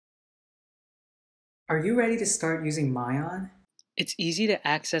Are you ready to start using myON? It's easy to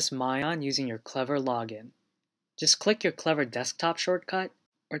access myON using your Clever login. Just click your Clever desktop shortcut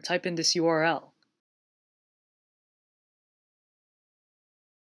or type in this URL.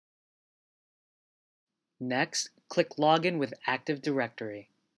 Next, click Login with Active Directory.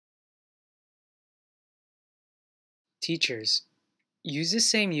 Teachers, use the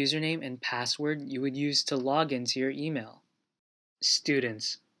same username and password you would use to log into your email.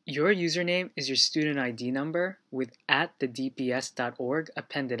 Students, your username is your student ID number with @thedps.org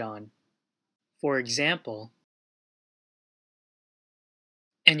appended on. For example,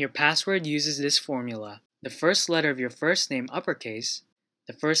 and your password uses this formula: the first letter of your first name uppercase,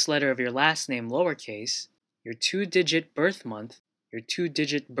 the first letter of your last name lowercase, your 2-digit birth month, your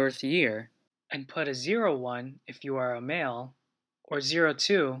 2-digit birth year, and put a 01 if you are a male or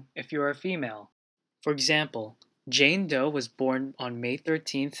 02 if you are a female. For example, Jane Doe was born on May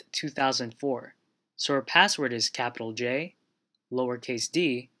 13th, 2004, so her password is capital J, lowercase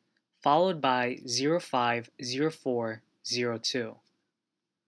d, followed by 050402.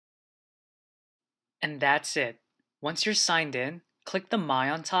 And that's it. Once you're signed in, click the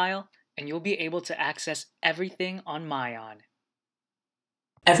myON tile and you'll be able to access everything on myON.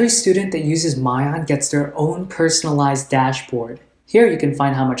 Every student that uses myON gets their own personalized dashboard. Here you can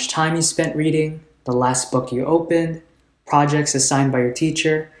find how much time you spent reading, the last book you opened, projects assigned by your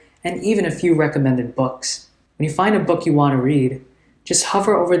teacher, and even a few recommended books. When you find a book you want to read, just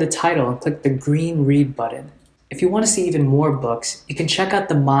hover over the title and click the green Read button. If you want to see even more books, you can check out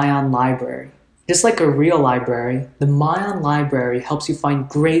the myON library. Just like a real library, the myON library helps you find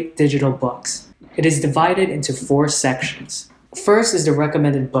great digital books. It is divided into 4 sections. First is the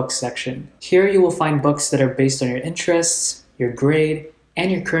recommended books section. Here you will find books that are based on your interests, your grade,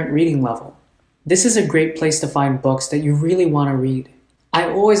 and your current reading level. This is a great place to find books that you really want to read. I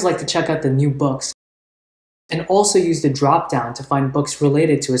always like to check out the new books and also use the drop-down to find books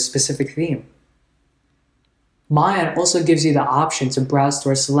related to a specific theme. myON also gives you the option to browse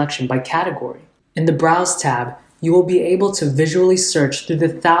through a selection by category. In the Browse tab, you will be able to visually search through the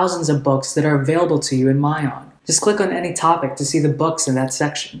thousands of books that are available to you in myON. Just click on any topic to see the books in that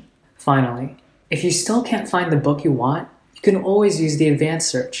section. Finally, if you still can't find the book you want, you can always use the advanced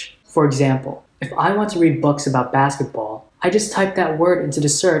search. For example, if I want to read books about basketball, I just type that word into the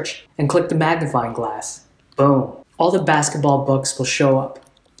search and click the magnifying glass. Boom! All the basketball books will show up.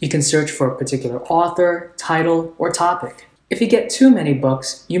 You can search for a particular author, title, or topic. If you get too many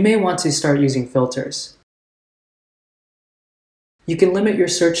books, you may want to start using filters. You can limit your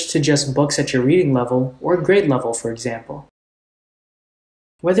search to just books at your reading level or grade level, for example.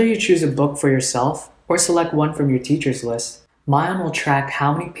 Whether you choose a book for yourself or select one from your teacher's list, myON will track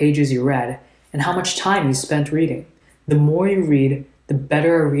how many pages you read and how much time you spent reading. The more you read, the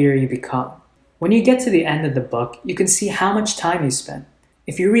better a reader you become. When you get to the end of the book, you can see how much time you spent.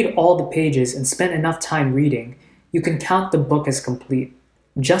 If you read all the pages and spent enough time reading, you can count the book as complete.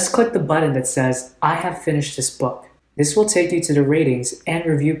 Just click the button that says, "I have finished this book." This will take you to the ratings and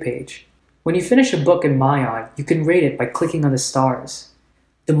review page. When you finish a book in myON, you can rate it by clicking on the stars.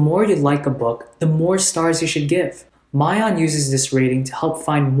 The more you like a book, the more stars you should give. myON uses this rating to help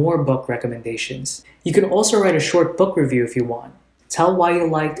find more book recommendations. You can also write a short book review if you want. Tell why you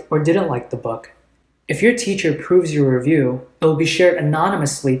liked or didn't like the book. If your teacher approves your review, it will be shared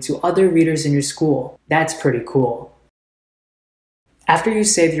anonymously to other readers in your school. That's pretty cool. After you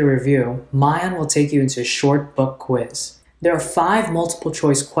save your review, myON will take you into a short book quiz. There are 5 multiple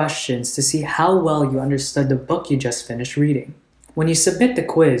choice questions to see how well you understood the book you just finished reading. When you submit the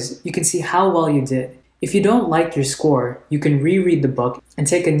quiz, you can see how well you did. If you don't like your score, you can reread the book and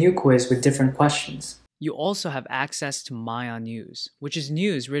take a new quiz with different questions. You also have access to myON News, which is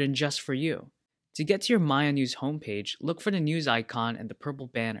news written just for you. To get to your myON News homepage, look for the news icon and the purple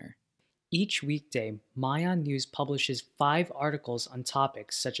banner. Each weekday, myON News publishes 5 articles on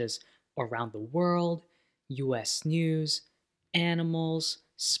topics such as around the world, US news, animals,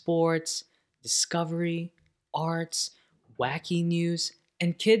 sports, discovery, arts, wacky news,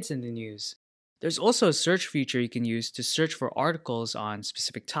 and kids in the news. There's also a search feature you can use to search for articles on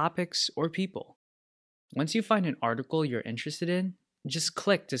specific topics or people. Once you find an article you're interested in, just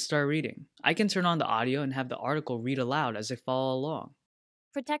click to start reading. I can turn on the audio and have the article read aloud as I follow along.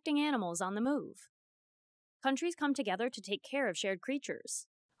 Protecting animals on the move. Countries come together to take care of shared creatures.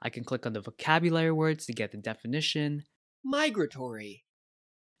 I can click on the vocabulary words to get the definition. Migratory.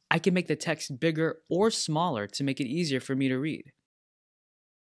 I can make the text bigger or smaller to make it easier for me to read.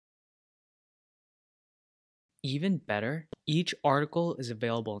 Even better, each article is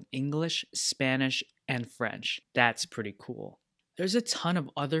available in English, Spanish, and French. That's pretty cool. There's a ton of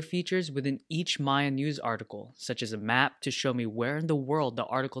other features within each myON news article, such as a map to show me where in the world the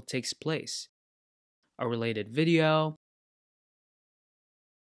article takes place, a related video,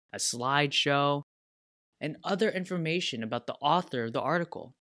 a slideshow, and other information about the author of the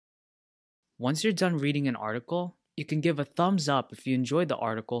article. Once you're done reading an article, you can give a thumbs up if you enjoyed the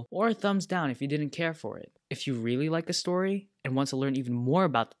article or a thumbs down if you didn't care for it. If you really like a story and want to learn even more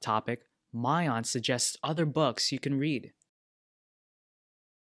about the topic, myON suggests other books you can read.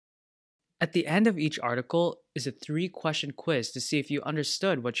 At the end of each article is a 3-question quiz to see if you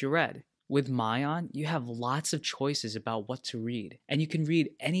understood what you read. With myON, you have lots of choices about what to read, and you can read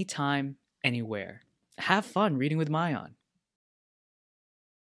anytime, anywhere. Have fun reading with myON.